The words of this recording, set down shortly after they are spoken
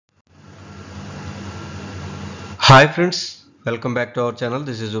Hi friends, welcome back to our channel.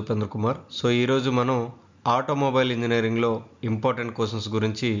 This is Upendra Kumar. So ఈరోజు మనం automobile ఇంజనీరింగ్లో important questions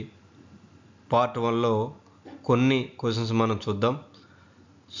గురించి part 1లో కొన్ని క్వశ్చన్స్ మనం చూద్దాం.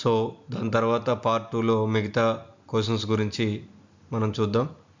 సో దాని తర్వాత పార్ట్ 2లో మిగతా క్వశ్చన్స్ గురించి మనం చూద్దాం.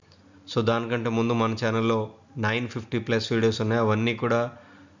 సో దానికంటే ముందు మన ఛానల్లో 950+ వీడియోస్ ఉన్నాయి. అవన్నీ కూడా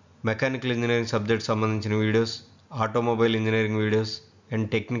మెకానికల్ ఇంజనీరింగ్ సబ్జెక్ట్ సంబంధించిన videos, automobile engineering videos and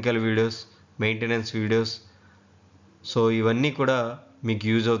technical videos, maintenance videos. So ఇవన్నీ కూడా మీకు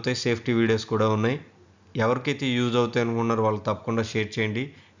యూజ్ అవుతాయి. సేఫ్టీ వీడియోస్ కూడా ఉన్నాయి. ఎవరికైతే యూజ్ అవుతాయి అనుకున్నారో వాళ్ళు తప్పకుండా షేర్ చేయండి.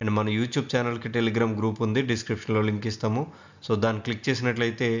 అండ్ మన యూట్యూబ్ ఛానల్కి టెలిగ్రామ్ గ్రూప్ ఉంది, డిస్క్రిప్షన్లో లింక్ ఇస్తాము. సో దాన్ని క్లిక్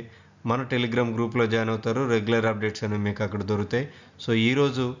చేసినట్లయితే మన టెలిగ్రామ్ గ్రూప్లో జాయిన్ అవుతారు. రెగ్యులర్ అప్డేట్స్ అనేవి మీకు అక్కడ దొరుకుతాయి. సో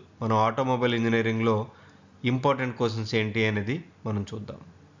ఈరోజు మనం ఆటోమొబైల్ ఇంజనీరింగ్లో ఇంపార్టెంట్ క్వశ్చన్స్ ఏంటి అనేది మనం చూద్దాం.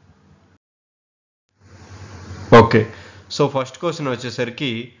 ఓకే, సో ఫస్ట్ క్వశ్చన్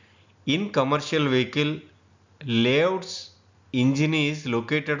వచ్చేసరికి, in commercial vehicle layouts engine is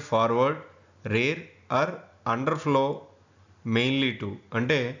located forward, rare are underflow mainly to.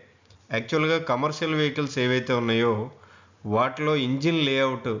 అంటే యాక్చువల్గా కమర్షియల్ వెహికల్స్ ఏవైతే ఉన్నాయో వాటిలో ఇంజిన్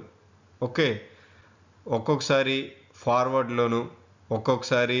లేఅవుట్ ఓకే ఒక్కొక్కసారి ఫార్వర్డ్లోను,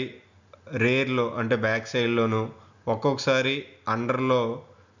 ఒక్కొక్కసారి రేర్లో అంటే బ్యాక్ సైడ్లోను, ఒక్కొక్కసారి అండర్లో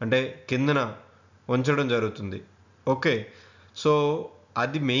అంటే కిందన ఉంచడం జరుగుతుంది. ఓకే, సో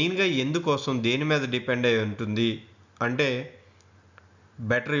అది మెయిన్గా ఎందుకోసం, దేని మీద డిపెండ్ అయి ఉంటుంది అంటే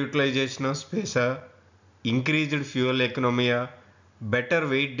better utilisation of స్పేసా, increased fuel ఎకనామీయా, better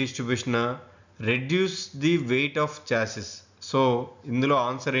wait డిస్ట్రిబ్యూషనా, reduce the weight of chassis. So ఇందులో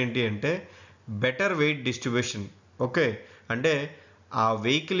ఆన్సర్ ఏంటి అంటే బెటర్ వెయిట్ డిస్ట్రిబ్యూషన్. ఓకే, అంటే ఆ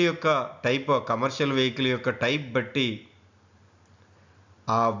వెహికల్ యొక్క టైప్, కమర్షియల్ వెహికల్ యొక్క టైప్ బట్టి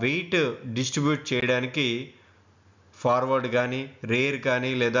ఆ వెయిట్ డిస్ట్రిబ్యూట్ చేయడానికి ఫార్వర్డ్ కానీ, రేర్ కానీ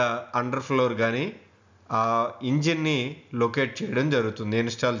లేదా అండర్ ఫ్లోర్ కానీ ఆ ఇంజిన్ని లొకేట్ చేయడం జరుగుతుంది,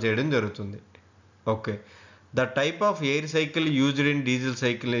 ఇన్స్టాల్ చేయడం జరుగుతుంది. Okay, the type of air cycle used in diesel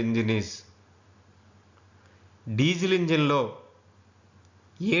cycle engine is. Diesel ఇంజిన్లో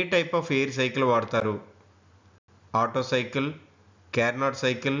A type of air cycle వాడతారు? Auto cycle, Carnot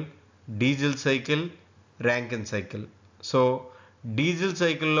cycle, diesel cycle, Rankine cycle. So diesel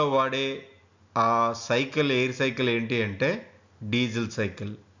సైకిల్లో వాడే ఆ సైకిల్, ఎయిర్ సైకిల్ ఏంటి అంటే diesel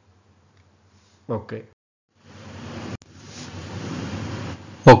cycle. Okay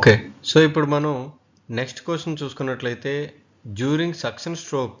okay so ఇప్పుడు మనం next question చూసుకున్నట్లయితే, during suction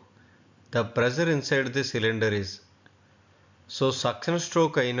stroke the pressure inside the cylinder is. So suction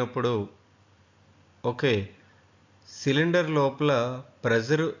stroke అయినప్పుడు okay cylinder లోపల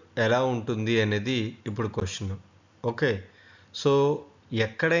ప్రెజర్ ఎలా ఉంటుంది అనేది ఇప్పుడు క్వశ్చన్. ఓకే, సో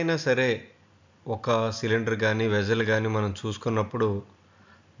ఎక్కడైనా సరే ఒక సిలిండర్ కానీ వెజల్ కానీ మనం చూసుకున్నప్పుడు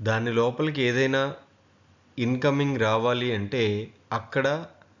దాని లోపలికి ఏదైనా ఇన్కమింగ్ రావాలి అంటే అక్కడ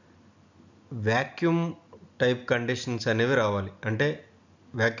వ్యాక్యూమ్ టైప్ కండిషన్స్ అనేవి రావాలి. అంటే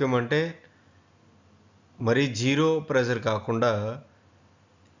వ్యాక్యూమ్ అంటే మరి జీరో ప్రెజర్ కాకుండా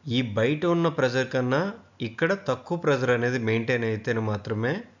ఈ బయట ఉన్న ప్రెజర్ కన్నా ఇక్కడ తక్కువ ప్రెజర్ అనేది మెయింటైన్ అయితేనే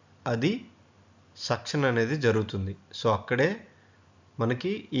మాత్రమే అది సక్షన్ అనేది జరుగుతుంది. సో అక్కడే మనకి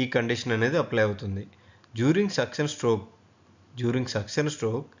ఈ కండిషన్ అనేది అప్లై అవుతుంది. During suction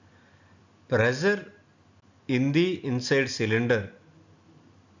stroke pressure in the inside cylinder.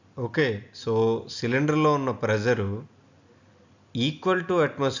 Okay, so సిలిండర్లో ఉన్న ప్రెజరు ఈక్వల్ టు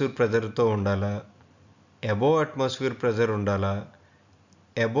అట్మాస్ఫియర్ ప్రెజర్తో ఉండాలా, అబోవ్ అట్మాస్ఫియర్ ప్రెజర్ ఉండాలా,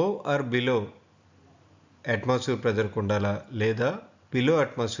 అబోవ్ ఆర్ బిలో అట్మాస్ఫియర్ ప్రెజర్కి ఉండాలా, లేదా బిలో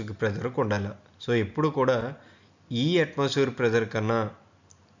అట్మాస్ఫియర్ ప్రెజర్కి ఉండాలా. సో ఎప్పుడు కూడా ఈ అట్మాస్ఫియర్ ప్రెజర్ కన్నా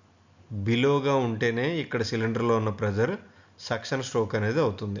బిలోగా ఉంటేనే ఇక్కడ సిలిండర్లో ఉన్న ప్రెజర్ సక్షన్ స్ట్రోక్ అనేది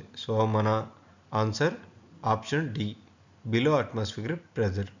అవుతుంది. సో మన answer option D, below atmosphere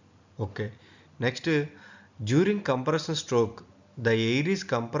pressure. Okay, next, during compression stroke the air is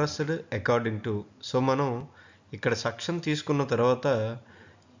compressed according to. So మనం ఇక్కడ సక్షన్ తీసుకున్న తర్వాత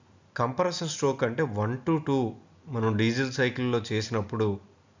కంప్రెషన్ స్ట్రోక్ అంటే 1 to 2 మనం డీజిల్ సైకిల్లో చేసినప్పుడు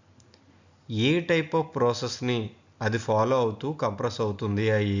ఏ టైప్ ఆఫ్ ప్రాసెస్ని అది ఫాలో అవుతూ కంప్రెస్ అవుతుంది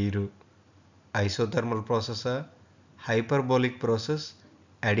ఆ air? Isothermal ప్రాసెసా, hyperbolic process,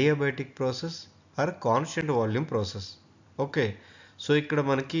 adiabatic process are constant volume process. Okay, so ఇక్కడ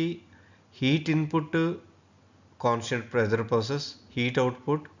మనకి heat input constant pressure process, heat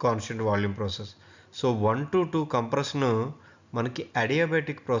output constant volume process. So 1 to 2 compression మనకి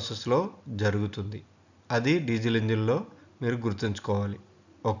అడియాబాటిక్ ప్రాసెస్లో జరుగుతుంది. అది డీజిల్ ఇంజిన్లో మీరు గుర్తుంచుకోవాలి.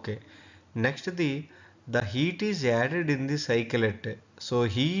 Okay, నెక్స్ట్ది, the heat is added in the cycle at. So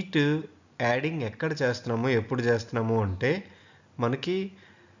heat adding ఎక్కడ చేస్తున్నామో, ఎప్పుడు చేస్తున్నాము అంటే మనకి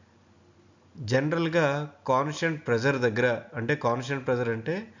జనరల్గా కాన్స్టెంట్ ప్రెజర్ దగ్గర, అంటే కాన్స్టెంట్ ప్రెజర్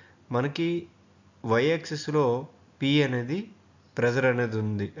అంటే మనకి y యాక్సిస్లో P అనేది ప్రెజర్ అనేది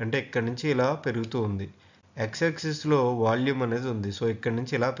ఉంది, అంటే ఇక్కడ నుంచి ఇలా పెరుగుతూ ఉంది. x యాక్సిస్లో వాల్యూమ్ అనేది ఉంది, సో ఇక్కడ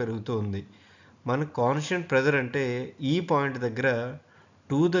నుంచి ఇలా పెరుగుతూ ఉంది. మనకు కాన్స్టెంట్ ప్రెజర్ అంటే ఈ పాయింట్ దగ్గర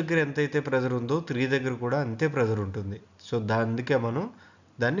 2 దగ్గర ఎంతైతే ప్రెజర్ ఉందో 3 దగ్గర కూడా అంతే ప్రెజర్ ఉంటుంది. సో అందుకే మనం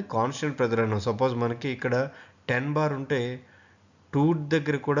దాన్ని కాన్స్టెంట్ ప్రెజర్ అన్నాం. సపోజ్ మనకి ఇక్కడ 10 బార్ ఉంటే 2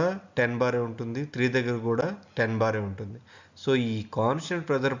 దగ్గర కూడా 10 బారే ఉంటుంది, 3 దగ్గర కూడా 10 బారే ఉంటుంది. సో ఈ కాన్స్టెంట్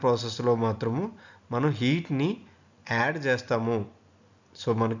ప్రెజర్ ప్రాసెస్లో మాత్రము మనం హీట్ని యాడ్ చేస్తాము. సో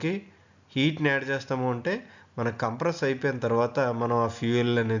మనకి హీట్ని యాడ్ చేస్తాము అంటే మన కంప్రెస్ అయిపోయిన తర్వాత మనం ఆ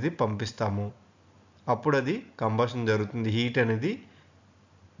ఫ్యూయల్ అనేది పంపిస్తాము, అప్పుడు అది కంబషన్ జరుగుతుంది, హీట్ అనేది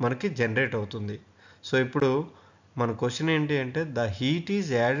మనకి జనరేట్ అవుతుంది. సో ఇప్పుడు మన క్వశ్చన్ ఏంటి అంటే the heat is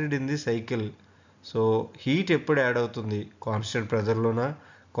added in the cycle. So heat ఎప్పుడు యాడ్ అవుతుంది, కాన్స్టెంట్ ప్రెజర్లోనా,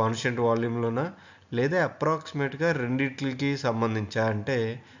 కాన్స్టెంట్ వాల్యూమ్లోనా, లేదా అప్రాక్సిమేట్గా రెండిట్లకి సంబంధించా అంటే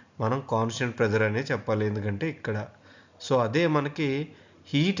మనం కాన్స్టెంట్ ప్రెజర్ అనే చెప్పాలి, ఎందుకంటే ఇక్కడ. సో అదే మనకి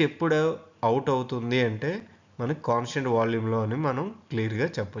హీట్ ఎప్పుడు అవుట్ అవుతుంది అంటే మనకి కాన్స్టెంట్ వాల్యూమ్లో అని మనం క్లియర్గా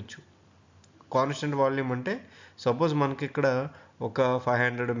చెప్పొచ్చు. కాన్స్టెంట్ వాల్యూమ్ అంటే సపోజ్ మనకి ఇక్కడ ఒక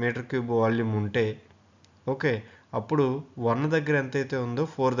 500 మీటర్ క్యూబ్ వాల్యూమ్ ఉంటే ఓకే, అప్పుడు 1 దగ్గర ఎంతైతే ఉందో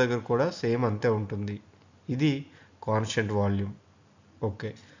 4 దగ్గర కూడా సేమ్ అంతే ఉంటుంది. ఇది కాన్స్టెంట్ వాల్యూమ్. ఓకే,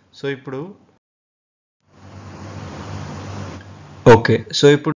 సో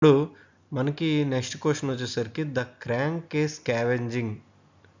ఇప్పుడు మనకి నెక్స్ట్ క్వశ్చన్ వచ్చేసరికి ద క్రాంక్ కేస్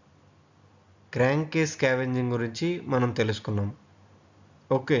స్కావెంజింగ్ గురించి మనం తెలుసుకున్నాం.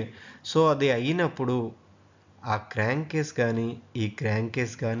 ఓకే, సో అది అయినప్పుడు ఆ క్రాంక్ కేస్ కానీ, ఈ క్రాంక్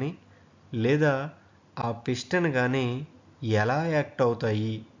కేస్ కానీ, లేదా ఆ పిస్టన్ కానీ ఎలా యాక్ట్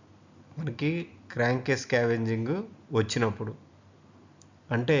అవుతాయి మనకి క్రాంక్ కేస్ స్కావెంజింగ్ వచ్చినప్పుడు.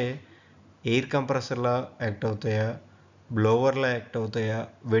 అంటే ఎయిర్ కంప్రెసర్లా యాక్ట్ అవుతాయా, బ్లోవర్లా యాక్ట్ అవుతాయా,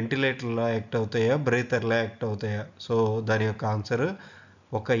 వెంటిలేటర్లా యాక్ట్ అవుతాయా, బ్రేతర్లా యాక్ట్ అవుతాయా? సో దాని యొక్క ఆన్సర్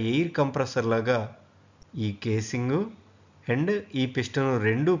ఒక ఎయిర్ కంప్రెసర్ లాగా ఈ కేసింగ్ అండ్ ఈ పిస్టన్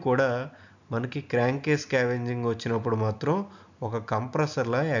రెండు కూడా మనకి క్రాంక్ కేస్ స్కావెంజింగ్ వచ్చినప్పుడు మాత్రం ఒక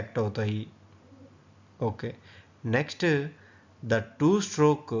కంప్రెసర్లా యాక్ట్ అవుతాయి. Okay, next the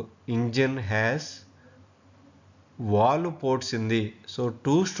 2-stroke engine has valve ports ఉంది. సో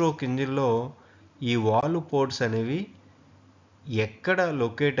 2-stroke ఇంజిన్లో ఈ వాల్వ్ పోర్ట్స్ అనేవి ఎక్కడ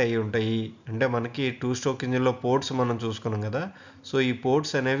లొకేట్ అయ్యి ఉంటాయి అంటే మనకి 2-stroke ఇంజిన్లో పోర్ట్స్ మనం చూసుకున్నాం కదా. సో ఈ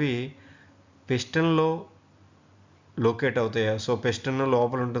పోర్ట్స్ అనేవి పిస్టన్లో లొకేట్ అవుతాయా? సో పిస్టన్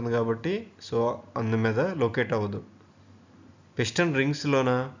లోపల ఉంటుంది కాబట్టి సో అందు మీద లొకేట్ అవ్వదు. పిస్టన్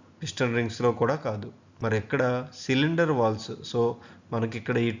రింగ్స్లో కూడా కాదు. మరి ఎక్కడ సిలిండర్ వాల్స్. సో మనకి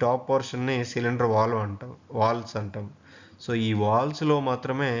ఇక్కడ ఈ టాప్ పోర్షన్ని సిలిండర్ వాల్స్ అంటాం. సో ఈ వాల్స్లో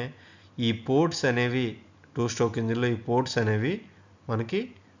మాత్రమే ఈ పోర్ట్స్ అనేవి 2-stroke ఇంజిన్లో ఈ పోర్ట్స్ అనేవి మనకి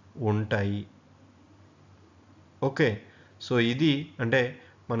ఉంటాయి. ఓకే, సో ఇది అంటే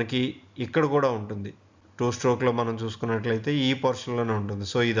మనకి ఇక్కడ కూడా ఉంటుంది. 2-strokeలో మనం చూసుకున్నట్లయితే ఈ పోర్షన్లోనే ఉంటుంది.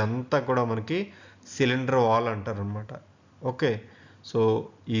 సో ఇదంతా కూడా మనకి సిలిండర్ వాల్ అంటారు అనమాట. ఓకే, సో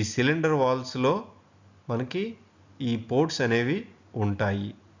ఈ సిలిండర్ వాల్స్లో మనకి ఈ పోర్ట్స్ అనేవి ఉంటాయి.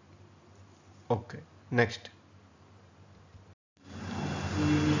 Okay, next.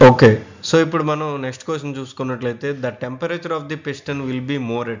 ఓకే, సో ఇప్పుడు మనం నెక్స్ట్ క్వశ్చన్ చూసుకున్నట్లయితే the temperature of the piston will be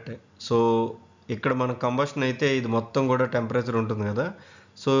more at. So ఇక్కడ మన కంబషన్ అయితే ఇది మొత్తం కూడా టెంపరేచర్ ఉంటుంది కదా.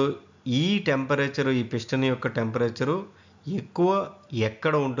 సో ఈ టెంపరేచరు, ఈ పిస్టన్ యొక్క టెంపరేచరు ఎక్కువ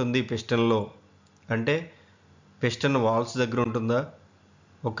ఎక్కడ ఉంటుంది పిస్టన్లో అంటే పిస్టన్ వాల్స్ దగ్గర ఉంటుందా,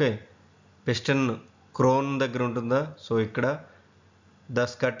 ఓకే, పిస్టన్ క్రోన్ దగ్గర ఉంటుందా, సో ఇక్కడ ద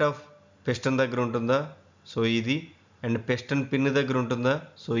స్కట్ ఆఫ్ పిస్టన్ దగ్గర ఉంటుందా, సో ఇది, అండ్ పిస్టన్ పిన్ దగ్గర ఉంటుందా,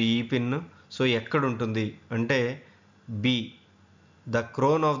 సో ఈ పిన్. సో ఎక్కడ ఉంటుంది అంటే be the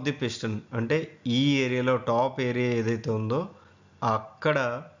crown of the piston, అంటే ఈ ఏరియాలో టాప్ ఏరియా ఏదైతే ఉందో అక్కడ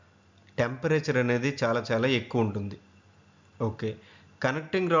టెంపరేచర్ అనేది చాలా చాలా ఎక్కువ ఉంటుంది. Okay,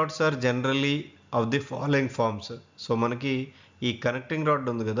 connecting rods are generally of the following forms. So మనకి ఈ కనెక్టింగ్ రాడ్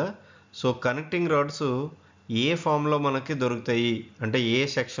ఉంది కదా. సో కనెక్టింగ్ రాడ్స్ ఏ ఫామ్లో మనకి దొరుకుతాయి అంటే ఏ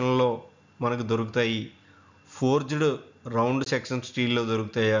సెక్షన్లో మనకు దొరుకుతాయి? ఫోర్జ్డ్ రౌండ్ సెక్షన్ స్టీల్లో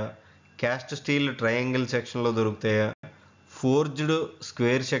దొరుకుతాయా, క్యాస్ట్ స్టీల్ ట్రయాంగిల్ సెక్షన్లో దొరుకుతాయా, ఫోర్జ్డ్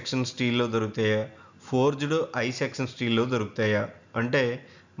స్క్వేర్ సెక్షన్ స్టీల్లో దొరుకుతాయా, ఫోర్జ్డ్ ఐ సెక్షన్ స్టీల్లో దొరుకుతాయా? అంటే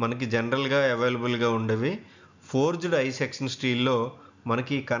మనకి జనరల్గా అవైలబుల్గా ఉండేవి ఫోర్జ్డ్ ఐ సెక్షన్ స్టీల్లో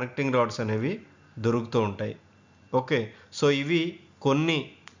మనకి కనెక్టింగ్ రాడ్స్ అనేవి దొరుకుతూ ఉంటాయి. ఓకే, సో ఇవి కొన్ని.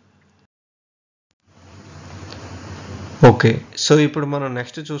 ఓకే, సో ఇప్పుడు మనం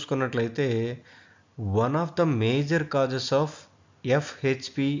నెక్స్ట్ చూసుకున్నట్లయితే one of the major causes of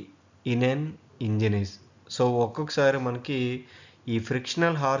FHP in N engine is. So ఒక్కొక్కసారి మనకి ఈ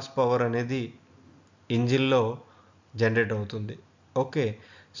ఫ్రిక్షనల్ హార్స్ పవర్ అనేది ఇంజిన్లో జనరేట్ అవుతుంది. ఓకే,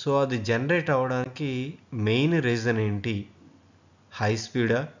 సో అది జనరేట్ అవ్వడానికి మెయిన్ రీజన్ ఏంటి? High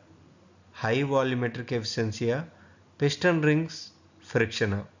స్పీడా, high volumetric ఎఫిషియన్సీయా, piston rings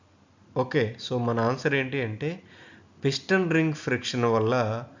ఫ్రిక్షనా? Okay, so మన ఆన్సర్ ఏంటి అంటే పిస్టన్ రింగ్ ఫ్రిక్షన్ వల్ల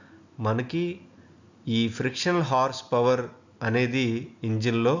మనకి ఈ ఫ్రిక్షనల్ హార్స్ పవర్ అనేది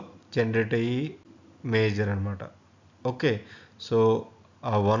ఇంజిన్లో జనరేట్ అయ్యి మేజర్ అనమాట. Okay, so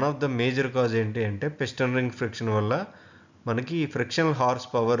one of the major cause ఏంటి అంటే పిస్టన్ రింగ్ ఫ్రిక్షన్ వల్ల మనకి ఫ్రిక్షనల్ హార్స్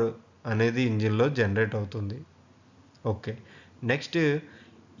పవర్ అనేది ఇంజిన్లో జనరేట్ అవుతుంది. Okay, next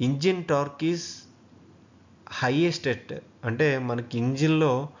engine torque is highest at, అంటే మనకి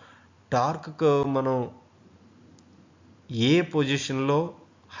ఇంజిన్లో టార్క్ మనం ఏ పొజిషన్లో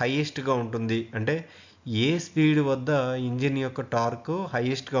హైయెస్ట్గా ఉంటుంది అంటే ఏ స్పీడ్ వద్ద ఇంజిన్ యొక్క టార్క్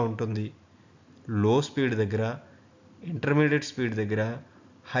హైయెస్ట్గా ఉంటుంది? లో స్పీడ్ దగ్గర, ఇంటర్మీడియట్ స్పీడ్ దగ్గర,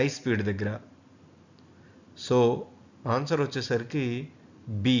 హై స్పీడ్ దగ్గర? సో ఆన్సర్ వచ్చేసరికి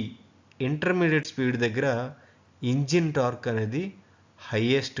బి, ఇంటర్మీడియట్ స్పీడ్ దగ్గర ఇంజిన్ టార్క్ అనేది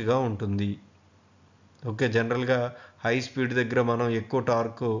హైయెస్ట్గా ఉంటుంది. ఓకే, జనరల్గా హై స్పీడ్ దగ్గర మనం ఎక్కువ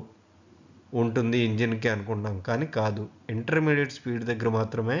టార్క్ ఉంటుంది ఇంజిన్కి అనుకుంటాం, కానీ కాదు, ఇంటర్మీడియట్ స్పీడ్ దగ్గర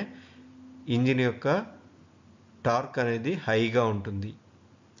మాత్రమే ఇంజిన్ యొక్క టార్క్ అనేది హైగా ఉంటుంది.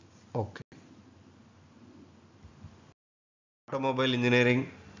 Okay, automobile engineering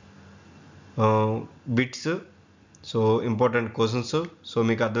bits, so important questions, so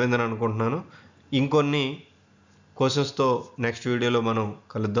మీకు అర్థమైందని అనుకుంటున్నాను. ఇంకొన్ని క్వశ్చన్స్తో నెక్స్ట్ వీడియోలో మనం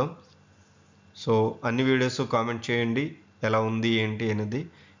కలుద్దాం. సో అన్ని వీడియోస్ కామెంట్ చేయండి ఎలా ఉంది ఏంటి అనేది.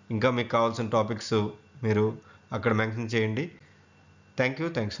 ఇంకా మీకు కావాల్సిన టాపిక్స్ మీరు అక్కడ మెన్షన్ చేయండి.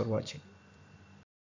 Thanks for watching.